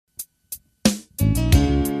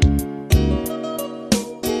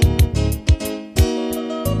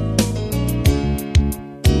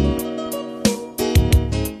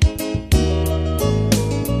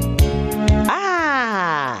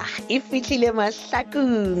e fitlhile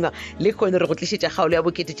mahlakong le kgone re go tlišetša kgaolo ya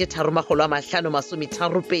bokete tše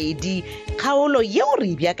 332 kgaolo yeo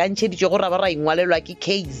re beakantšheditše go raba ra ingwalelwa ke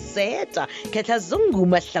KZ Ketla Zungu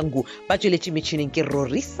Mahlangu ba tšweletše metšhineng ke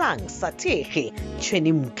Rorisang Sathege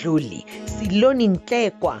Tšhweni Mtloli Siloni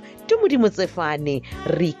Ntlekwa Tumodimo Tsefane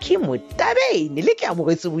Riki Motabene le ke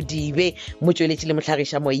amogetse bodibe motšweletši le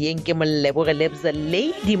mohlagiša moyeng ke Molleboge Lebza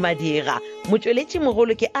Lady Madira motšweletši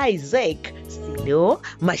mogolo ke Isaac Silo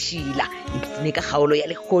Mashila ipsene ka kgaolo ya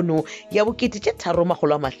lekgono ya bokete tše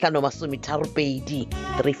 332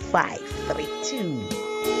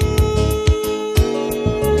 3532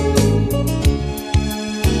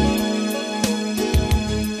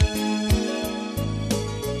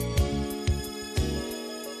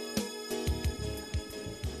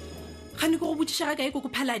 ga ka go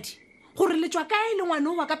phaladi gore le tswa kae le ngwana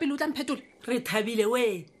wa ka pele o tla mphetola re thabile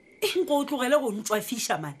we nko o tlogele go ntswa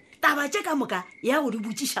fisha man taba tše ka moka ya go di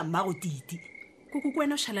botšiša mmago titi koko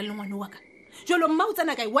wena o šala le ngwana wa ka jalo mma o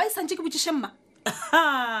tsena kae wa e santse ke botšiše mma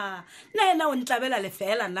nna ena o ntlabela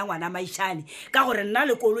lefela nna ngwana maišane ka gore nna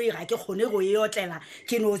le koloi ga ke kgone go e otlela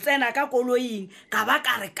ke no tsena ka koloing ka ba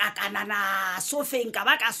ka re kakanana sofeng ka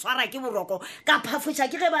ba ka swara ke boroko ka phafoša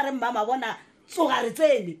ke ge ba re mmama bona tsoga re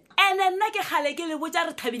tsene ene nna ke kgale ke le botša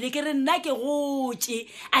re thabile ke re nna ke gotše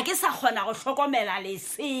a ke sa kgona go hlokomela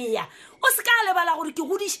lesea o se ka lebala gore ke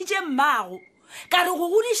godišitše mmago ka re go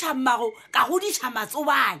godiša mmago ka godiša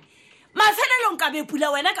matsobane mafelelong ka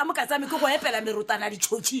bepula wena ka moka tsame ke go epela merutana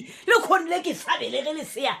ditšhotšhi le kgonile ke sabelege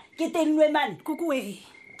lesea ke tennwe mane kokoe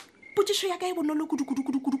potšišo ya ka e bonolo kudu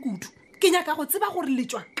ke nyaka go tseba gore le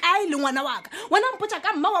tswa kae le ngwana wa ka wena mpotša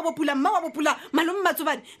ka mma wa bopula malome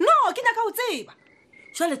matsobane no ke nyaka go tseba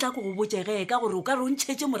jwale tla ko go botsege ka gore o ka re o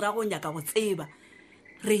ntšhetše morago nyaka go tseba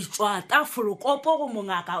re tswa tafolokopo go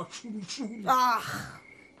mongaka šušulu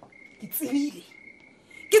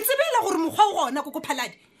ke tsebile gore mokgwa o gona koko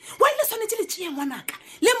phaladi wa ile swanetse le tšee ngwanaka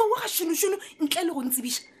le mowa ga šunušunu ntle le go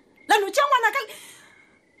ntsebiša la no tšea ngwanaka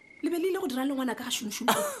le be le ile go dira le ngwana ka ga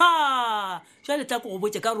šunušunu jwale tla ko go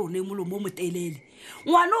botse ka rone molomo o motelele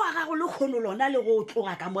ngwana wa gago le kgono lona le go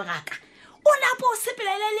tloga ka mogaka o napo o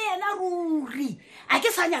sepelele le yena ruri a ke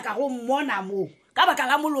sa nyaka go mmona mo ka baka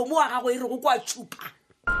la molomo wa gago e re go kwa tšhupa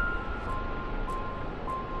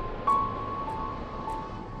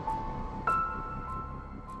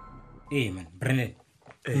man Brennan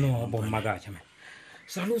no bo magacha man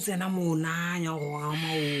sa lo tsena monanya go ga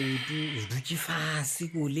maoto o dutse fase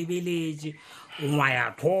go lebeletse o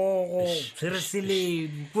ngwaya thogo tseresele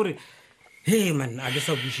gore man a ke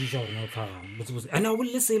sa bušiša gore no tla botse ana o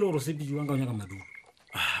le selo re se bidiwang ka nyaka madulo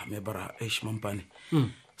me bara Mampane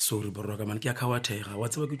sorry borwa ka man ke a khawathega wa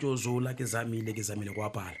tseba ke tšo zola ke zamile go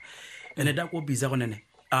apala ene da ko biza go nene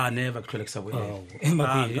never ke tlhola ke sa boela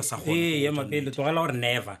mapele tlogela gore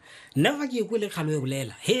never ke ekwe le kgalo e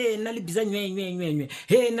bolela nna le biza nywe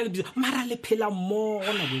nna le biza mara le phela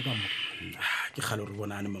mmogo nako e ka mo ke kgale re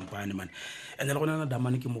bonane Mampane man ene le gona na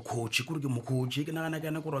damane ke mokhochi kore ke mokhochi ke nagana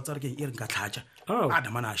kana go rotsa re ke e re nka tlhatša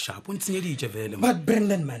damane a sharp o ntsenyeditše vele but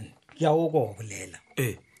Brendan man ke a o go bolela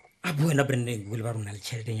a buena Brendan go le ba rona le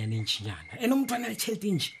tšhelete ya ntšhinyana ene motho a na le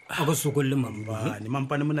tšhelete ntši a go sokolle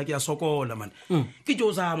Mampane mona ke a sokola man ke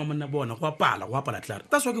tšo zama monna bona go apala tlare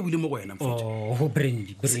that's why ke buile mo go wena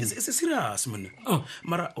Brandy se serious monna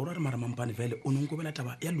mara o ra re mara Mampane vele o nonko bela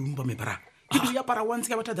taba ya lumba mebara ke di apara once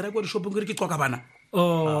ka batla dira go di shopong ke tloka bana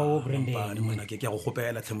Brendan monna ke a go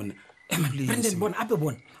gopela tle monna Brendan bona ape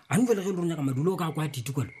bona a nvele ge le rona ka madulo ka kwa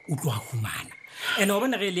titikolo o tlo a humana ene o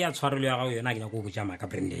bona ge le ya tshwarelo ya gago yona ke nyako go botša ka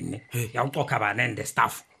Brendan ya go tloka bana and the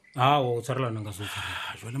staff o tshwarelana nka se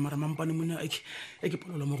tshwarela jwale mara Mampane mona e ke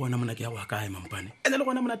polelo mo gona mona ke ya wa kae Mampane ene le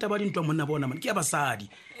gona mona taba dintwa monna bona man ke ya basadi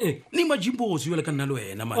ni majimbos yole ka nna le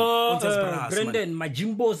wena man Brendan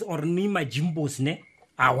majimbos or ni majimbos ne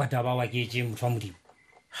a wa taba wa ke tše motho wa modimo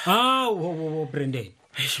Brendan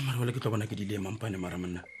mara wale ke tlo bona ke dile Mampane mara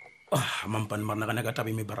monna Mampane mara nagana ka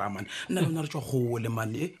tabe me baraman nna lona re tswa gole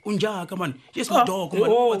man o njaka man yes my dog man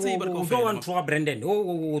wa tseba ka go want to Brendan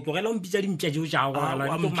o tlogela o mpitsa dimpša tšeo tša go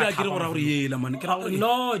a mpša ke re go ra gore yela man ke ra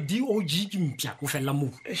no DOG ke mpša go fela mo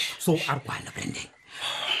so a re kwana Brendan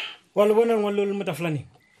wa le bona ngwa le motaflaneng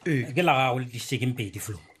ke la ga go le tlisitše ke Mpedi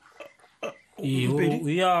flo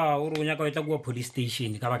ya o re o nyaka o tla kwa police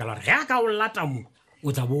station ka baka la re ge a ka o lata mo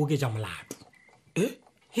o tla bo oketša molato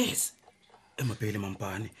yes Mapele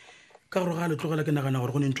Mampane ka gore ga le tlogela ke nagana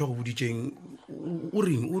gore go ne ntho go boditšeng o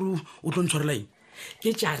reng o tlo ntshwarela eng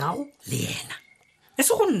ke tša gago le yena e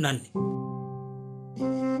se go nnane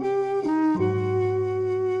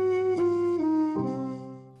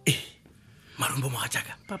marumbo moga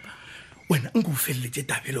jaaka papa wena nko feletse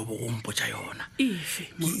tabelo bo gompotsa yona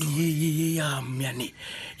ye ya myane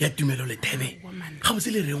ya tumelo le thebe ga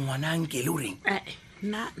botse le re ngwana nkele o reng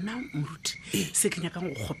na moruti se ke nyaka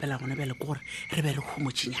go kgopela gona bele ke gore re be re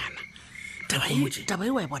humotšinyana taba e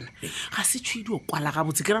wa e bona ga se tshwedi o kwala ga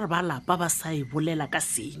botse ke re ba lapa ba sa e bolela ka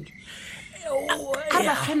seng a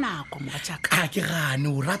ba ge nako mogatšaka a ke gane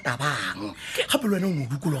o rata bang gape le wena o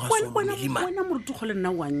modukolo ga somelima wena moruti go le nna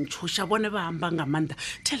wa ntshoša bone ba ambang ga manta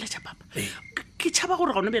theletša papa ke tšhaba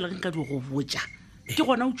gore gona bele ge nka di go botja ke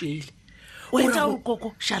gona o tswele o etsa gore koko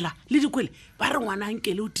šala le dikwele ba re ngwana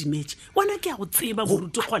nkele o timetse wena ke ya go tseba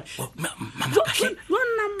moruti gole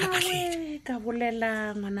yona mawe ka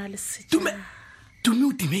bolela ngwana le setšha tume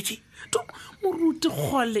o timetse moruti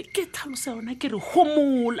gole ke tlhalosa yona ke re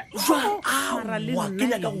homola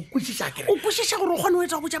o kwešiša gore o kgone o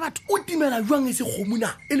etsa go botja batho o timela jwang e se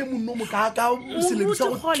kgomona e le monno mokaka seledi sa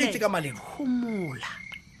go tletse ka malelo homola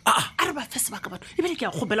a re ba fe sebaka batho ebile ke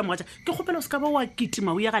ya kgopela mogatša ke kgopela o se ka ba wa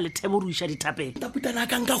kitima o ya ga lethebo o re iša dithapeng taputana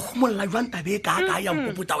ka nka gomolola jwang tabe e ka ya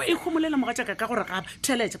nkopota wena e gomolela mogatšaka ka gore gaba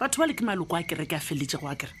theletša batho ba le ke maloko a kereke a feletse go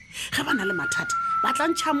a kere ge ba na le mathata ba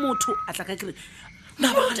tlantšha motho a tla ka kere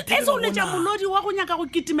e se o letša molodi wa go nyaka go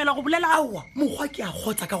kitimela go bolela aowa mokgwa ke a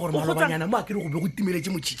kgotsa ka gore malobanyana mo a kere go be go timeletse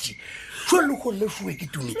motšhitši tšho le go lefoe ke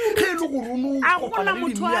tumi ge e le gore ono kopana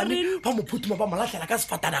le dimeane ba mophutuma ba molatlhela ka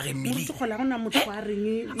sefatanage mmele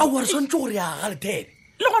aowa re swantse gore ya ga lethebe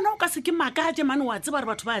le gona o ka se ke makatše mane wa tseba re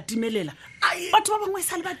batho ba timelela batho ba bangwe e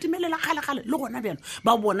sa le ba timelela kgale le gona bjalo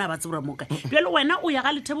ba bona ba tsebora moka bjalo wena o ya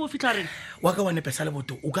ga lethebe o fitlha reng wa ka wa nepesa le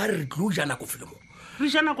boto o ka re re tlo o jana ko filemo re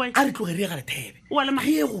jana kwa a re tloge re ye ga lethebe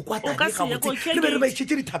ge go kwata le be re ba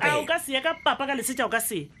itšhetse dithapeng o ka se ye ka papa ka lesetša o ka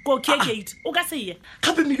se ko kegate o ka se ye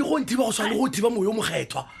gape mmedi go nthiba go swane go thiba moya o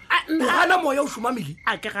mokgethwa o gana moya o šoma mmedi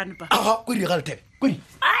a ke gane pa aga kwedi ga lethebe kwedi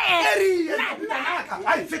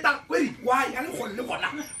feta kwedi wa ya le gole le gona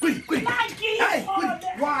kwedi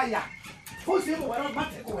wa ya go se mo wena ba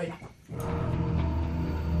theko wena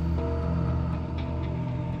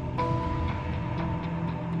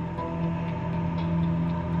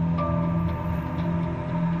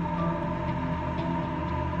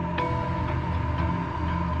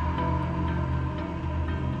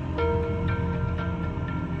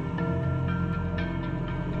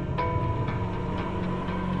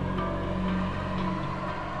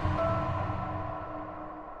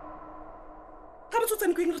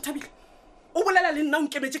o bolela le nna o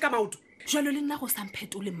nkemetse ka maoto jalo le nna go sa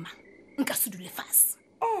mphetole mma nka se dule fase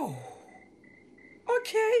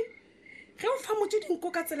okay ge o famotse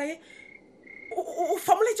dinko ka tsela e o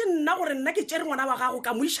famoletse nna gore nna ke tšere ngwana wa gago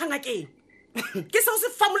ka mo išangakeng ke seo se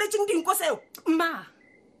famoletseng dinko seo ma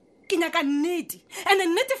ke nyaka nnete ande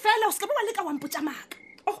nnete fela o se ka ba wa leka wa mpotsa maaka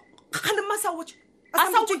gane mma sa botse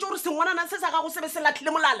a sa botse gore sengwanana se sa gago se be se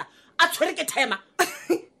latlhile molala a tshwere ke thema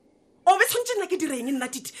o be tshwantse nna ke direng nna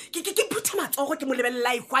tite ke phutha matsogo ke mo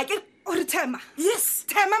lebelela ikgwa ke o re thema yes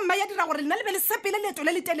thema mma ya dira gore nna le be le sepele leeto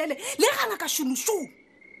le letelele le ganga ka šonošono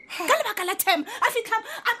ka lebaka la thema a fitlha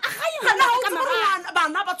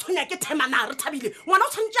bana ba tshwanya ke thema na re thabile ngwana o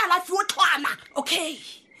tshwantse a lafi o tlhwana okay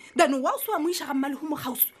then wa o se wa mo iša ga mma le go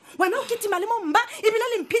mogauso wena o ketima le mo mba ebile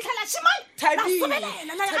le mphitlhela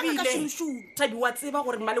thabi wa tseba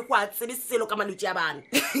gore mma le go a tsebe selo ka malwetse ya bana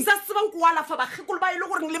sa tsebang ko wa lafa bagekolo ba e le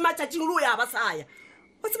gore le matšatšing le o ya ba saya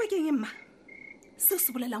wa tseba ke eng mma seo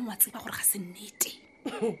se bolelang wa tseba gore ga se nnete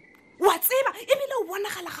wa tseba ebile o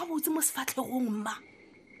bonagala ga botse mo sefatlhegong mma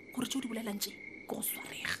gore tšeo di bolelang tše ke go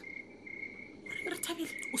swarega re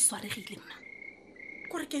thabile o swaregile mma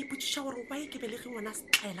kore ke a ipotšiša gore wa e ke belege ngwana a se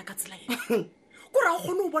tlaela ka tsela e kore a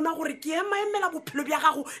kgone o bona gore ke emaemela bophelo bja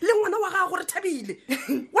gago le ngwana wa gago re thabile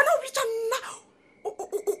wena o bitša nna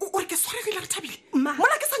ore ke swaregile re thabile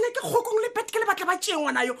mola ke sanya ke kgokong le pet ke le batla ba tšee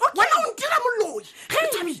ngwana yo wena o ntira moloi re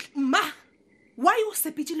thabile mma wa yo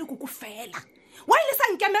sepetse le koko fela wa ile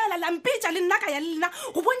sa nkemela lampetša le nna ka ya le nna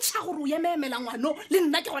go bontšha gore o emeemela ngwano le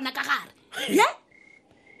nna ke gona ka gare ye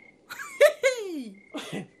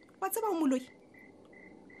wa tseba o moloi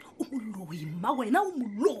mma wena o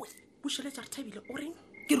moloi bošeletša re thabile o reng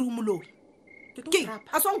ke re o moloi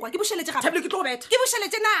a swankwa ke bošeletse gape thabile ke tlo go betha ke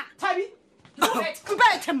bošeletse na thabi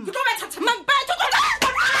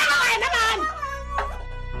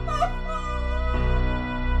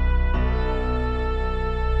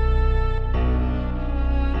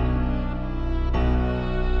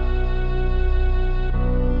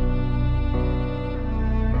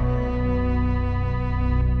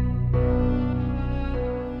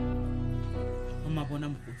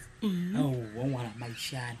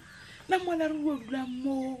la mola re o dula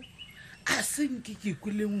mo a senke ke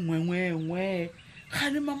kwele ngwengwengwe ga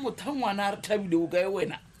le ma motho ngwana a re thabile o kae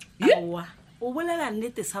wena aowa o bolela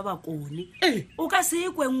nnete sa bakone o ka se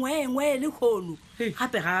ekwe ngwe le kgono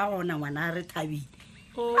gape ga a gona ngwana a re thabile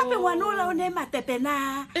gape ngwana o la o ne matepe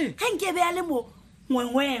na ga nke be a le mo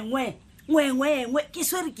ngwe ke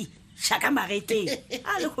swereke shaka mageteng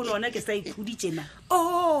a le kgono ona ke sa ikhuditse na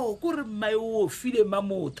kore mmae o file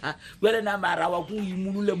mamotha jale na mara wa ko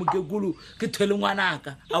imolole mokekolo ke thwele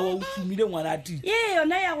ngwanaka a wa o tumile ngwana a tite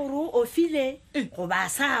yona ya gore o file go ba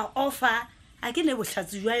sa offer a ke ne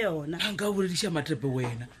bohlatsi jwa yona nka bolediša matepe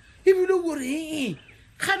wena ebile gore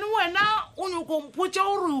gane wena o nyoko mpotsa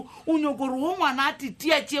gore o nyoko gore wo ngwana a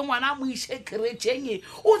titia tšee ngwana a mo iše kretšheng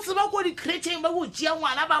o tseba ko dikretšheng ba go tšea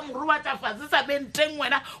ngwana ba morobatša fase sa benteng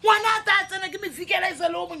wena ngwana a ta tsena ke mefikela e se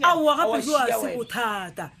le o aowa gape jo a se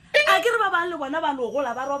bothata a ke re ba bang le bona ba no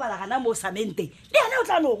gola ba robala gana mo samenteng le ane o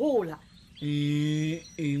tla no gola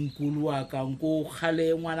enkolo wa ka nko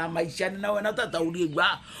kgale ngwana maišane na wena tata o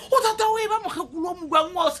dieba o tata o e ba mokgekolo wa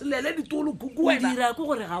mogwang wa o selele ditolo kuku wena dira ko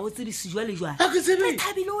gore ga o tsedi sejwa le jwana ke tsebe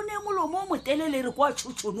thabile o ne molomo o motelele re kwa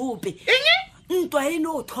tšhotšhonope ntwa e ne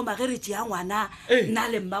o thoma ge re tšea ngwana nna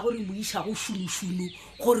le mma gore mo iša go šunošuno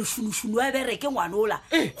gore šunošuno a bereke ngwana ola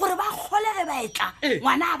gore ba kgolege ba etla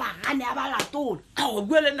ngwana a ba gane a ba latola ao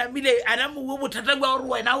bua le namile a na mowe bothata bja gore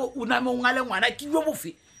wena o name o ngale ngwana ke jo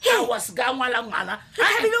bofe a wa se ka ngwala ngwana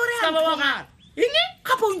thabile o re sa ba bangata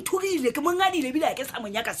gape o nthogile ke mongadile ebile a ke sa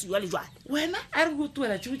monyaka sejwa le jwane wena a re go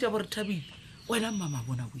tuela tšeo tša bore thabile wena mama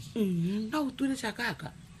bona boi na o tueletša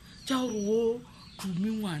kaka tša gore wo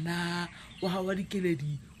tumi ngwana wa ga wa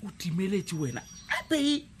dikeledi o timeletše wena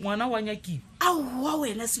ape ngwana wa nyakiwa aowa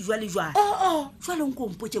wena sejwa le jwane jwale nko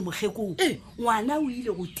mpotse mogekong ngwana o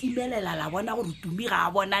ile go timelela la bona gore tumi ga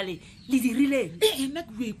a bona le dirileng nna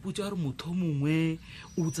ke o ipotsa gore motho o mongwe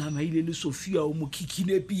o tsamaile le Sofia o mo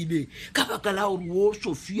kikinepile ka baka la gore wo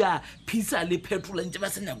Sofia phisa le phetola ntse ba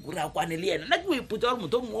se nyako re a kwane le yena nna ke o ipotsa gore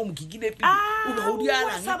motho o mongwe o mo kikinepile o ba o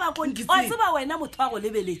dialang tseba wena motho wa go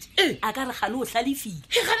lebeletse a ka re gane o hlalefile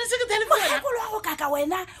gane se ke thalefile mogekolo wa go kaka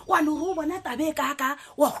wena wa no re o bona tabe kaka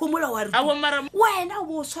wa gomola wa re wena o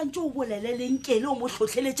bo swantse o boleleleng kele o mo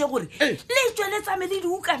hlotlheletse gore le tswele tsamele di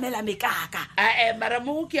ukamela mekaka mara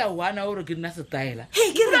mo ke a wana gore ke nna setaela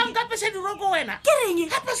ke pesa diroko wena ke reng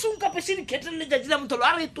gape se nka pesa dikhetele letšatši la motholo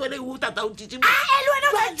a re tuele o tata o tšitši le wena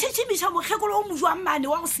o tla tšhitšhimiša mokgekolo o mojwang mane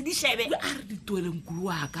wa go sedishebe a re dituelenkolo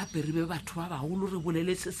wa ka pe re be batho ba bagolo re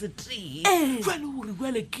bolele se se tee jale gore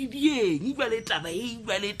jale ke dieng jale taba e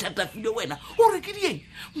jale thatafile wena ore ke dieng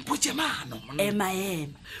mpotse mano ema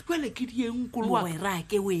jale ke dieng nkolo wera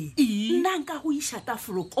ke we nna nka go iša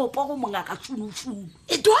tafolokopo go mongaka tšhunotšhuno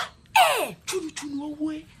etwa tšhunotšhuno wa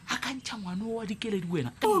oe a ka ntšha ngwane wa dikeledi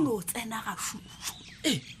wena o no tsena ga tšhunotšhuno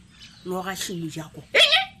lo ga šhimo jako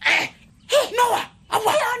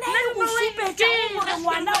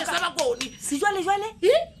sejwalejwale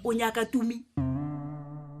o nyaka tumi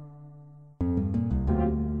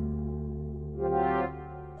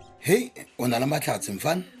hei o na le matlhatse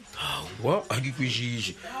mfane wa a ke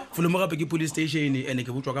kwešiše folomo gape ke police station ene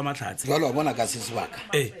ke botswa ka matlhatse jalo wa bona ka se sebaka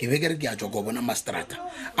ke be ke re ke a tswa ko bona mastrata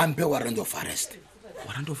a mphe warrant of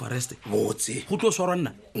arrest botse go tlo swarwa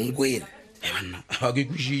nna nkwele banna a ke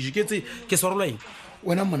kwešiše ke swarelwa eng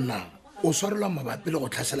wena monna o swarelwa mabapi le go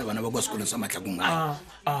tlhasela bana ba kwa sekolong sa matlhakong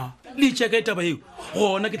a le tšea ka e taba eo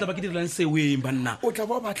gona ke taba ke direlang seweng banna o tla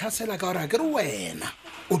ba ba tlhasela ka gore a ke re wena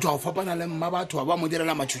o tswa go fapana le mma batho ba mo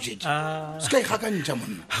direla matšhotšhetši se ka ikgakantšha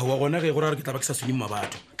monna wa gona ge gore a re ke taba ke sa swenye mma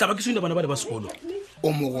batho taba ke swene bana ba le ba sekolo o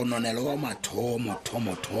mogononelo wa mathomo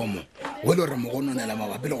o le gore mogononela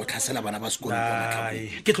mabapi le go tlhasela bana ba sekolo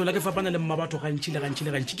ke tlola ke fapana le mma batho gantšhi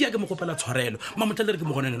ke ya ke mo gopela tshwarelo mamotla le re ke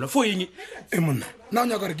mogononelwa fo eng e monna nna o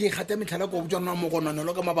nyaka gore ke ikgate metlhala ko botswana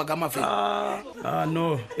mogononelo ka mabaka a mafelo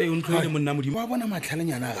no o ntlhoile monna modimo wa bona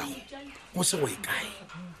matlhalenyana a gago go se go e kae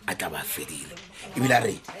a tla ba fedile ebile a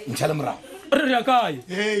re ntšha le morago re re ya kae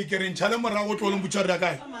ke re ntšha le morago o tlo leng botsa re ya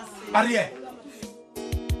kae a re ye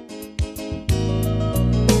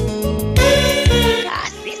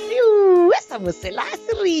sa mosela a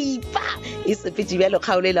seripa e sepetse bjalo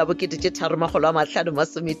kgaolo e la bokete tše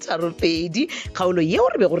 3,532 kgaolo yeo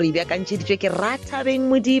re be gore e beakantšheditšwe ke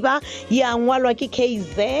Rathabeng Modiba ya ngwalwa ke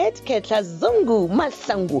KZ Ketla Zungu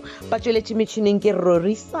Mahlangu ba tšweletše metšhineng ke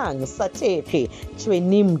Rorisang Sathekge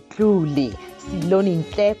Tšhweni Mtlole Siloni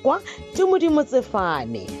Ntlekwa Tumodimo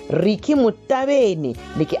Tsefane Riki Mutabene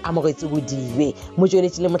le ke amogetse bodibe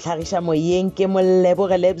motšweletši le motlhagiša moyeng ke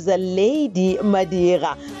Moleboge Lebza Lady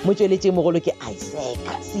Madira motšweletši mogolo ke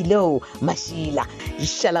Isaac Silo Mashila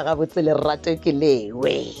šala gabotse lerato ke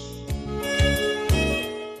lewe